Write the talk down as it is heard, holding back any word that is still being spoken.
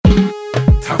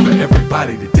Time for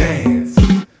everybody to dance.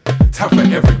 Time for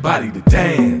everybody to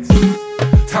dance.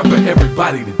 Time for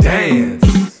everybody to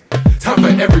dance. Time for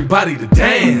everybody to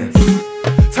dance.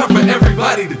 Time for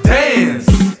everybody to dance.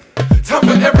 Time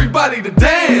for everybody to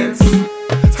dance.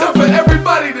 Time for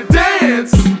everybody to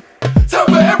dance. Time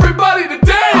for everybody to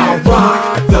dance. I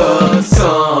rock the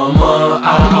summer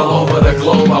out all over the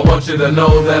globe. I want you to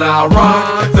know that I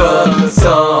rock the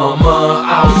summer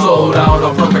out. Sold out,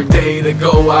 a perfect day to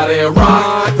go out and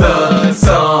rock the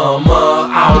summer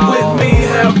out. With me,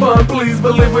 have fun, please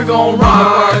believe we're gon'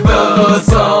 rock the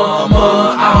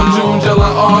summer out. June, July,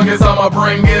 August, I'ma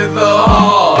bring it the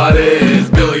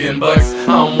hardest. $1,000,000,000.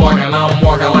 I'm walking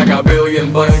like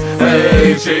 $1,000,000,000.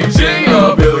 Hey, ching ching,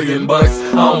 $1,000,000,000.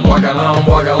 I'm walking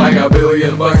like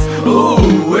 $1,000,000,000. Ooh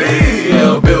wee,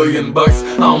 $1,000,000,000.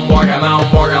 I'm walking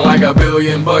like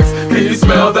 $1,000,000,000. Can you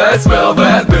smell that? Smell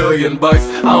that? $1,000,000,000.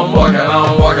 I'm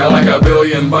walking like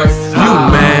 $1,000,000,000. You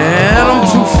mad? I'm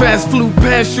too fast, flew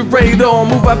past your radar.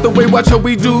 Move out the way, watch how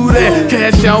we do that.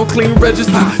 Cash out, clean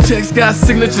registers, checks got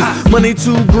signatures. Money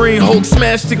too green, Hulk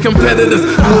smashed the competitors.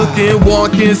 Looking,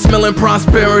 walking, smelling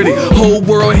prosperity. Whole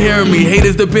world hearing me,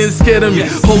 haters that been scared of me.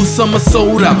 Whole summer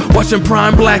sold out, watching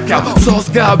Prime Blackout. Sauce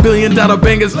got $1,000,000,000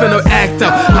 bangers finna act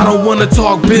out. I don't wanna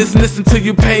talk business until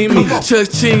you pay me.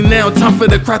 Ching now, time for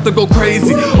the crowd to go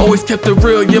crazy. Always kept it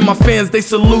real, yeah, my fans, they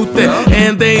salute that.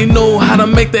 And they know how to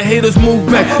make the haters move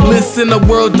back. Listen, the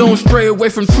world don't stray away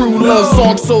from true love.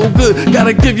 Song so good,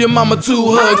 gotta give your mama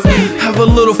 2 hugs. Have a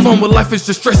little fun with life, it's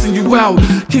just stressing you out.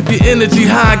 Keep your energy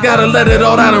high, gotta let it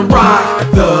all out and rock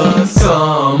the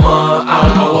summer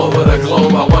out all over the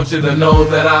globe. I want you to know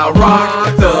that I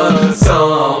rock the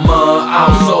summer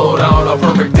out. Sold out, a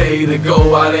perfect day to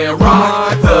go out and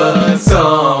rock the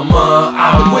summer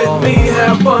out. With me,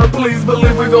 have fun, please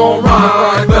believe we're gon'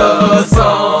 rock the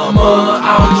summer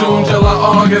out. June, July,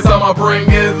 August, I'ma bring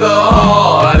it the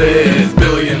hardest.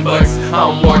 $1,000,000,000.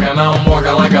 I'm walking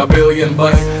like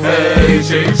 $1,000,000,000. Hey,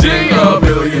 ching ching,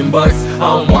 $1,000,000,000.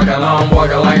 I'm walking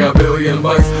like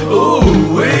 $1,000,000,000.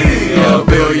 Ooh wee,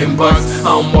 $1,000,000,000.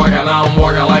 I'm walking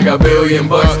like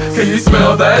 $1,000,000,000. Can you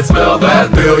smell that? Smell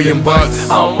that? $1,000,000,000.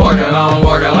 I'm walking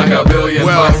like $1,000,000,000.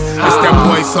 Well, it's that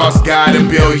boy Sauce guy and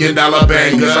 $1,000,000,000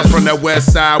 bangers. I'm from that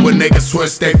west side where niggas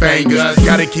twist their fingers.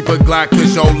 Gotta keep a Glock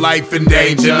cause your life in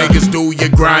danger. Niggas do your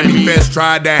grimy, feds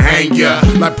tried to hang ya.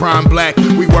 Like Prime Blaq,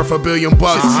 we worth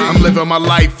 $1,000,000,000. I'm living my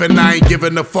life and I ain't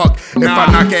giving a fuck. If I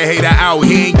knock a hater out,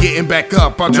 he ain't getting back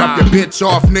up. I'll drop your bitch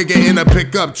off, nigga, in a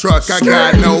pickup truck. I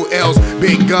got no L's,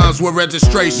 big guns with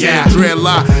registration.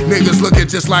 Dreadlock, niggas looking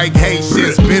just like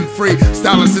Haitians. Been free,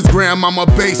 stylist is grandmama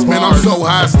basement. I'm so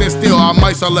high, stand still, I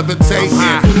might start levitating.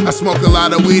 I smoke a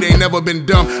lot of weed, ain't never been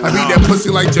dumb. I beat that pussy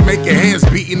like Jamaican hands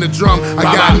beating the drum. I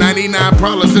got 99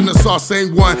 problems in the sauce,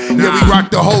 ain't one. Yeah, we rock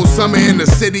the whole summer in the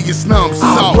city of slums.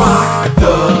 I rock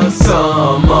the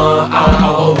summer out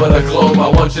all over the globe. I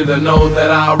want you to know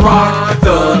that I rock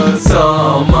the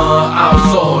summer out.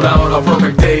 Sold out, a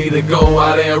perfect day to go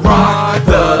out and rock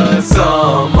the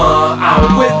summer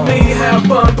out. With me, have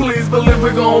fun, please believe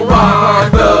we're gon'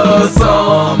 rock the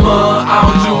summer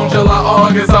out. June, July,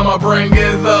 August, I'ma bring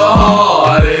it the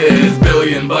hardest.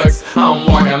 $1,000,000,000. I'm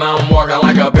walking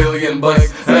like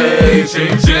 $1,000,000,000. Hey,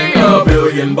 ching ching,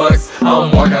 $1,000,000,000.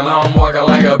 I'm walking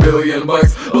like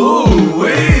 $1,000,000,000. Ooh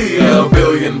wee,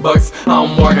 $1,000,000,000.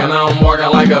 I'm walking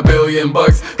like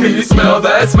 $1,000,000,000. Can you smell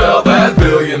that? Smell that?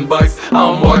 $1,000,000,000.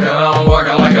 I'm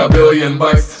walking like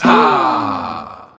 $1,000,000,000.